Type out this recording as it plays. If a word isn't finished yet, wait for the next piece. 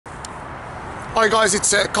Hi guys,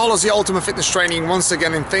 it's Carlos, the Ultimate Fitness Training once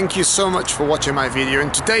again, and thank you so much for watching my video.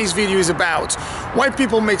 And today's video is about why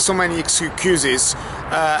people make so many excuses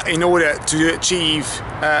in order to achieve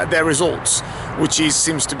their results, which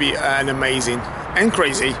seems to be an amazing and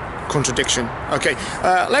crazy contradiction. Okay,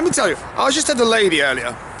 let me tell you, I was just at a lady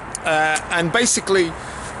earlier and basically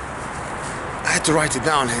I had to write it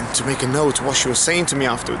down and to make a note of what she was saying to me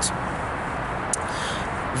afterwards.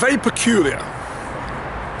 Very peculiar.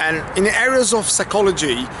 And in the areas of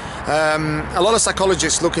psychology, a lot of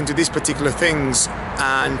psychologists look into these particular things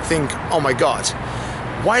and think, oh my God,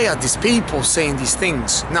 why are these people saying these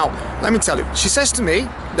things? Now, let me tell you, she says to me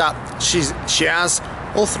that she has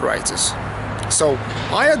arthritis. So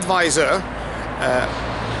I advise her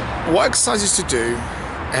what exercises to do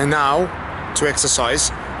and how to exercise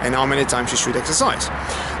and how many times she should exercise.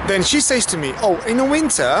 Then she says to me, oh, in the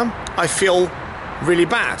winter, I feel really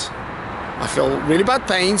bad. I feel really bad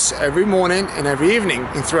pains every morning and every evening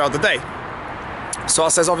and throughout the day. So I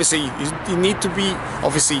says, obviously, you need to be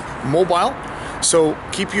obviously mobile. So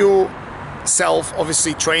keep yourself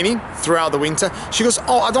obviously training throughout the winter. She goes,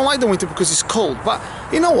 oh, I don't like the winter because it's cold. But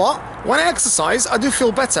you know what? When I exercise, I do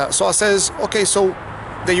feel better. So I says, okay, so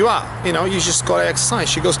there you are. You know, you just gotta exercise.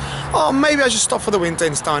 She goes, oh, maybe I should stop for the winter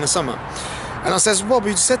and start in the summer. And I says, well, but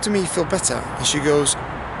you said to me you feel better. And she goes,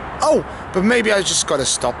 oh, but maybe I just gotta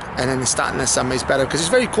stop and then start in the summer is better because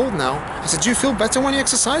it's very cold now. I said, do you feel better when you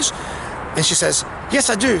exercise? And she says,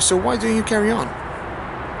 yes, I do. So why don't you carry on?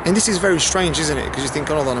 And this is very strange, isn't it? Because you think,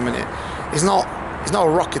 hold on a minute. It's not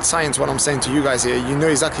rocket science what I'm saying to you guys here. You know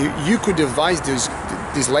exactly, you could advise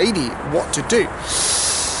this lady what to do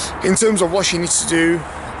in terms of what she needs to do,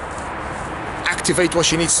 activate what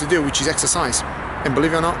she needs to do, which is exercise. And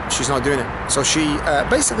believe it or not, she's not doing it. So she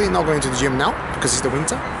basically not going to the gym now because it's the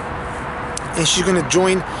winter. And she's going to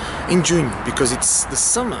join in June because it's the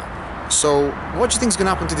summer. So what do you think is going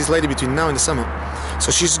to happen to this lady between now and the summer?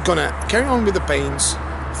 So she's going to carry on with the pains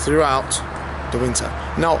throughout the winter.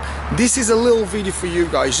 Now, this is a little video for you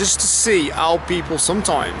guys just to see how people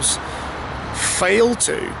sometimes fail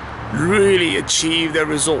to really achieve their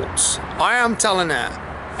results. I am telling her,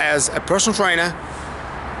 as a personal trainer,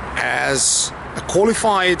 as a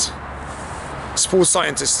qualified sports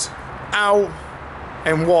scientist, how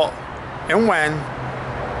and what and when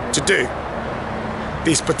to do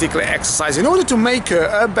this particular exercise in order to make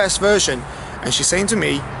her best version. And she's saying to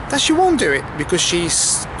me that she won't do it because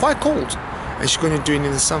she's quite cold and she's going to do it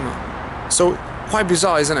in the summer. So quite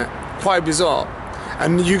bizarre, isn't it? Quite bizarre.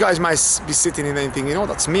 And you guys might be sitting in there and thinking, you know,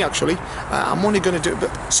 that's me actually. I'm only going to do it.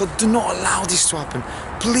 But so do not allow this to happen.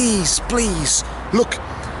 Please, please. Look,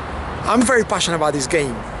 I'm very passionate about this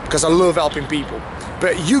game because I love helping people.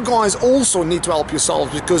 But you guys also need to help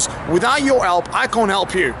yourselves because without your help, I can't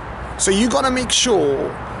help you. So you got to make sure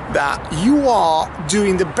that you are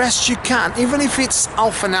doing the best you can, even if it's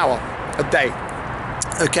half an hour a day.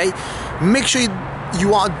 Okay? Make sure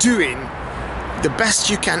you are doing the best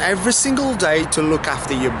you can every single day to look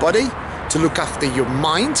after your body, to look after your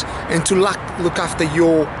mind, and to look after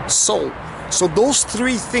your soul. So those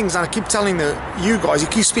three things, and I keep telling you guys, you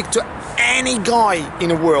can speak to any guy in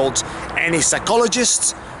the world, any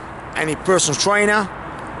psychologist, any personal trainer,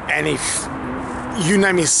 any, you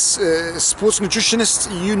name it, sports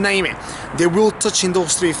nutritionist, you name it, they will touch in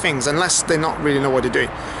those three things unless they not really know what they're doing.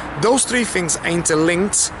 Those three things are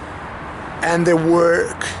interlinked and they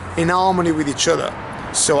work in harmony with each other.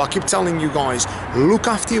 So I keep telling you guys, look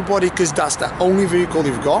after your body because that's the only vehicle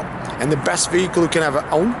you've got and the best vehicle you can ever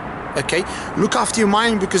own. Okay, look after your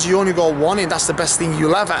mind because you only got one and that's the best thing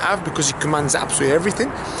you'll ever have because it commands absolutely everything.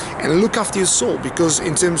 And look after your soul because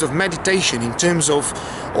in terms of meditation, in terms of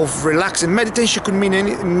relaxing, meditation could mean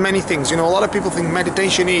many things. You know, a lot of people think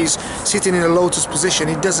meditation is sitting in a lotus position.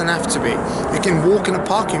 It doesn't have to be. You can walk in a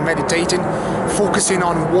park, you're meditating, focusing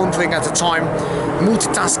on one thing at a time,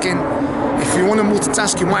 multitasking. If you want to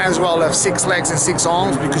multitask, you might as well have 6 legs and 6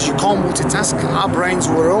 arms because you can't multitask. Our brains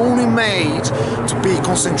were only made to be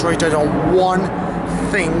concentrated on one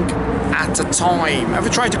thing at a time. Ever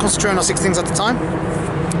tried to concentrate on 6 things at a time?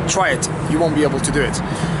 Try it. You won't be able to do it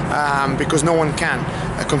because no one can.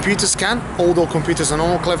 Computers can, although computers are no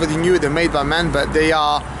more clever than you. They're made by men, but they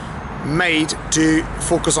are made to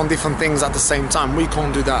focus on different things at the same time. We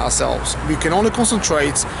can't do that ourselves. We can only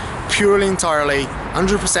concentrate purely, entirely,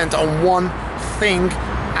 100% on one thing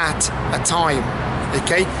at a time.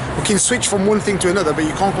 Okay? We can switch from one thing to another, but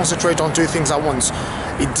you can't concentrate on 2 things at once.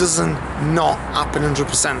 It doesn't not happen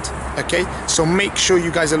 100%. Okay? So make sure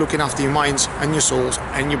you guys are looking after your minds and your souls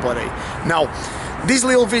and your body. Now, this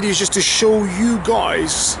little video is just to show you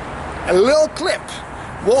guys a little clip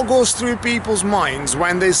What goes through people's minds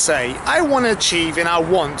when they say, I want to achieve and I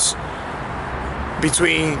want,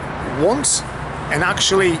 between want and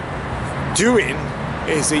actually doing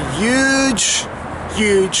is a huge,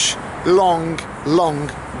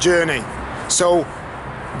 long journey. So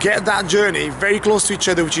get that journey very close to each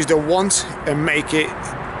other, which is the want, and make it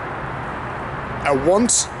a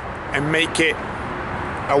want, and make it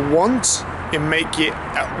a want, and make it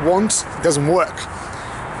a want. It doesn't work.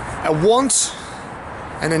 A want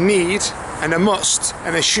and a need and a must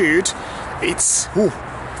and a should, it's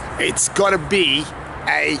gotta be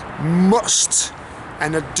a must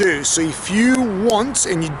and a do. So if you want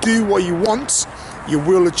and you do what you want, you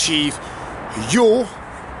will achieve your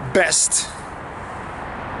best,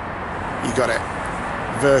 you got it,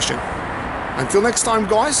 version. Until next time,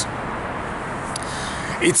 guys,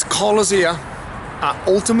 it's Carlos here at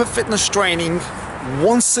Ultimate Fitness Training,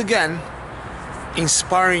 once again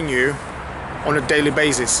inspiring you on a daily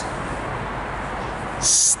basis.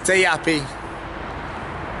 Stay happy,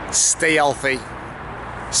 stay healthy,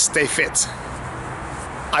 stay fit.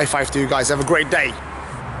 High five to you guys. Have a great day.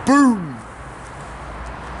 Boom.